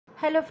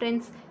Hello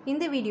friends,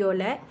 இந்த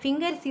வீடியோல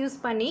fingers use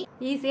பண்ணி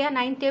ஈஸியா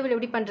 9 டேபிள்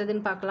எப்படி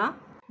பண்றதுன்னு பார்க்கலாம்.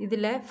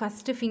 இதுல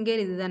first finger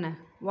இதுதானே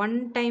 1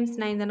 times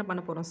 9 தான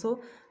பண்ண போறோம். So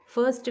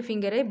first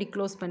finger இப்படி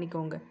க்ளோஸ்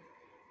பண்ணிக்கோங்க.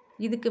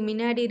 இதுக்கு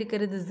முன்னாடி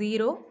இருக்கிறது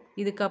 0,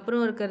 இதுக்கு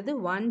அப்புறம் இருக்கிறது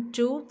 1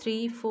 2 3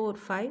 4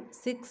 5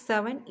 6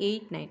 7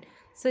 8 9.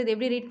 So இது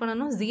எப்படி ரீட்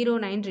பண்ணனும்? 0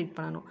 9 ரீட்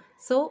பண்ணனும்.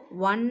 So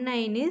 1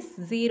 9 is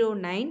 0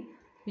 9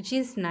 which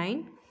is 9.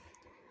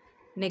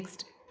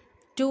 Next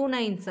 2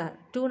 9s are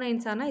 2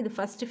 9s ஆனா இது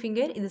first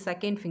finger, இது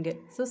second finger.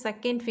 So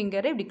second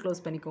finger இப்படி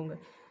க்ளோஸ் பண்ணிக்கோங்க.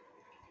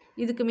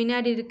 இதுக்கு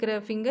முன்னாடி இருக்கிற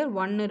finger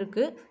 1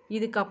 இருக்கு.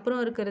 இதுக்கு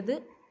அப்புறம் இருக்கிறது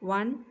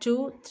 1 2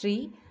 3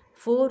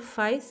 4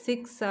 5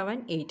 6 7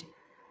 8.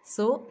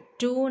 So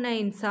 2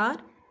 9s are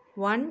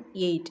 1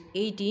 8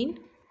 18.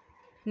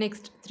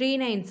 Next 3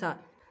 9s are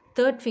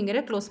third finger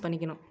close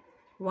பண்ணிக்கணும்.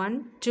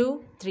 1 2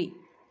 3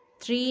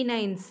 3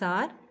 9s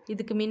are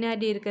இதுக்கு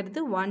முன்னாடி இருக்கிறது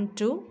 1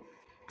 2.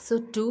 So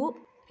 2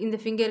 இந்த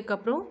ஃபிங்கருக்கு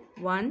அப்புறம்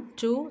 1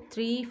 2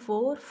 3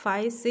 4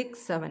 5 6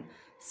 7.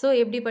 ஸோ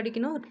எப்படி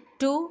படிக்கணும்?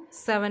 2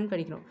 7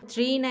 படிக்கணும்.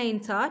 3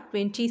 9s are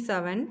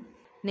 27.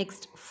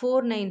 Next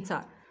 4 9s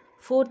are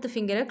fourth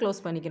ஃபிங்கரை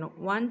close பண்ணிக்கணும்.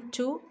 1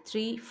 2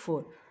 3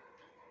 4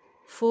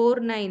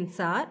 4 9s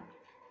are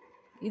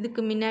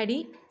இதுக்கு முன்னாடி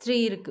 3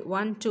 இருக்குது.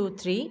 1 2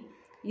 3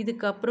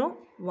 இதுக்கப்புறம்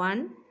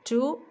 1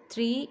 2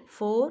 3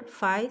 4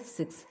 5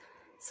 6.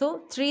 ஸோ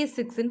 3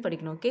 6ன்னு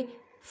படிக்கணும். Okay,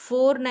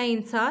 4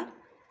 9s are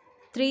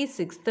 3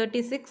 6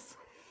 36.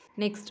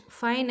 Next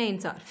 5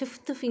 9s are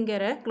fifth finger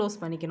close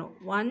பண்ணிக்கணும்.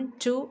 1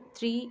 2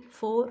 3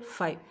 4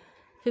 5.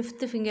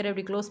 fifth finger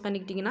எப்படி க்ளோஸ்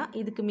பண்ணிக்கிட்டிங்கன்னா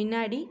இதுக்கு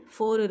முன்னாடி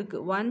 4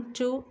 இருக்குது. 1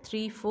 2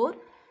 3 4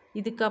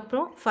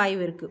 இதுக்கப்புறம்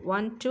 5 இருக்குது.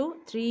 1 2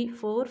 3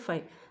 4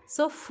 5.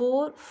 ஸோ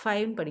 4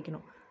 5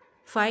 படிக்கணும்.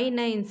 5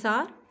 9s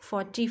are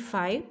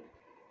 45.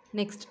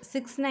 Next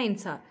 6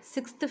 9s are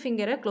sixth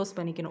ஃபிங்கரை close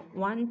பண்ணிக்கணும்.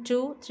 1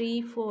 2 3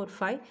 4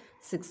 5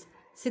 6.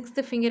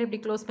 சிக்ஸ்த் ஃபிங்கர்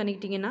எப்படி க்ளோஸ்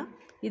பண்ணிக்கிட்டிங்கன்னா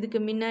இதுக்கு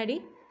முன்னாடி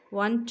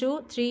 1 2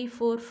 3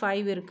 4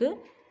 5 இருக்குது.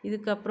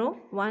 இதுக்கப்புறம்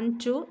 1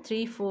 2 3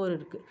 4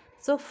 இருக்குது.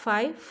 So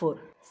 5 4.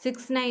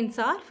 6 9s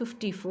are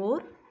 54.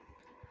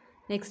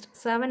 Next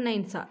 7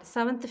 9s are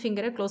seventh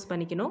ஃபிங்கரை close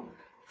பண்ணிக்கணும்.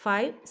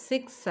 5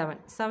 6 7.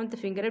 செவன்த்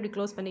ஃபிங்கரை இப்படி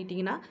க்ளோஸ்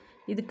பண்ணிக்கிட்டிங்கன்னா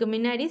இதுக்கு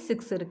முன்னாடி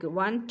 6 இருக்குது.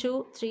 1 2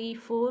 3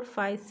 4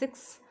 5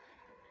 6.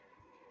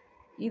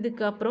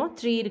 இதுக்கப்புறம்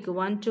 3 இருக்குது.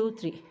 1 2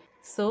 3.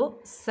 So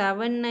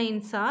 7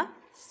 9s are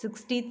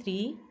 63.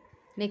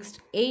 Next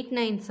 8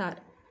 9s are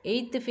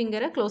eighth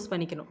ஃபிங்கரை close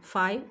பண்ணிக்கணும்.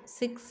 5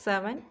 6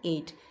 7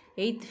 8.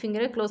 எயித்து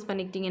ஃபிங்கரை க்ளோஸ்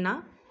பண்ணிக்கிட்டிங்கன்னா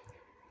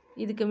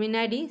இதுக்கு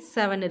முன்னாடி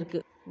 7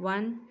 இருக்குது.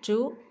 1 2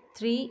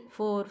 3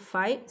 4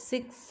 5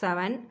 6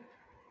 7.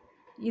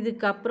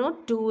 இதுக்கப்புறம்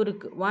 2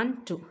 இருக்குது. 1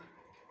 2.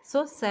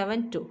 So 7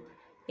 2.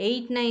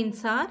 8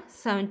 9s are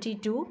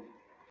 72.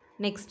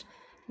 Next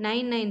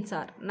 9 9s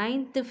are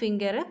ninth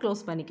ஃபிங்கரை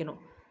close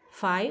பண்ணிக்கணும்.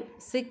 5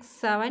 6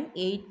 7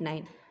 8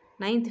 9.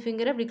 நைன்த்து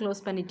ஃபிங்கரை இப்படி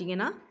க்ளோஸ்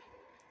பண்ணிட்டீங்கன்னா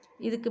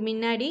இதுக்கு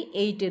முன்னாடி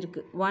 8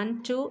 இருக்குது. 1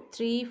 2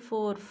 3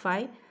 4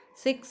 5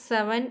 6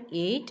 7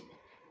 8.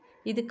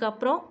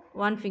 இதுக்கப்புறம்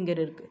 1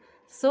 ஃபிங்கர் இருக்குது.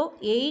 ஸோ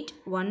 8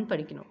 1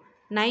 படிக்கணும்.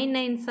 9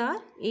 9s are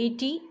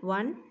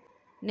 81.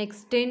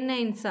 Next 10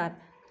 9s are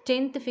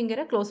tenth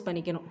ஃபிங்கரை close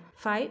பண்ணிக்கணும்.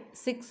 5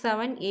 6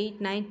 7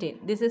 8 9 10.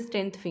 This is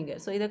tenth finger.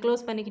 So இதை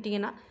க்ளோஸ்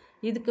பண்ணிக்கிட்டிங்கன்னா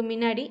இதுக்கு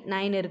முன்னாடி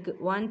 9 இருக்குது.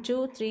 1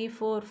 2 3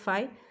 4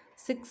 5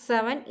 6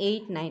 7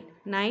 8 9.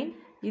 9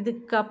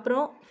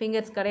 இதுக்கப்புறம்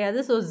ஃபிங்கர்ஸ் கிடையாது.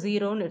 ஸோ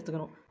 0ன்னு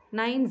எடுத்துக்கணும்.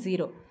 9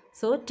 0.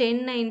 So 10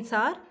 9s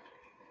are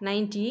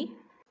 90.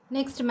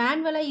 நெக்ஸ்ட்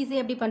மேனுவலாக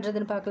ஈஸியாக எப்படி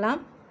பண்ணுறதுன்னு பார்க்கலாம்.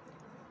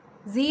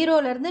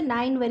 0லேருந்து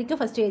 9 வரைக்கும்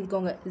ஃபஸ்ட்டு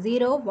எழுதிக்கோங்க.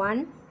 0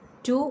 1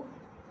 2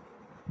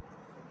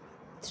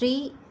 3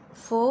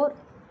 4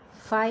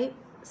 5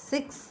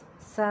 6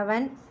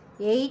 7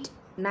 8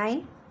 9.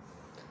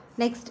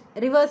 நெக்ஸ்ட்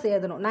ரிவர்ஸ்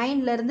எழுதணும்.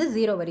 9லேருந்து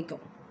 0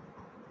 வரைக்கும்.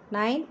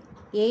 9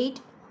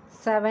 8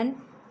 7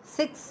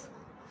 6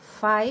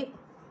 5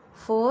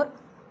 4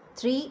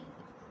 3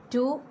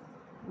 2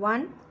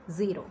 1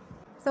 0.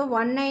 So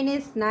 1 9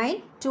 is 9,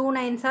 2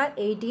 9s are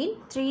 18,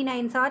 3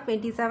 9s are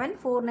 27,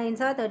 4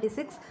 9s are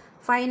 36,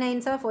 5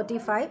 9s are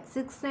 45,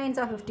 6 9s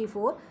are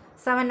 54,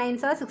 7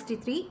 9s are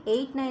 63,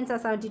 8 9s are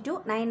 72,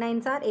 9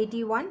 9s are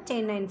 81,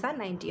 10 9s are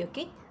 90.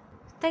 Okay.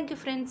 Thank you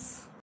friends.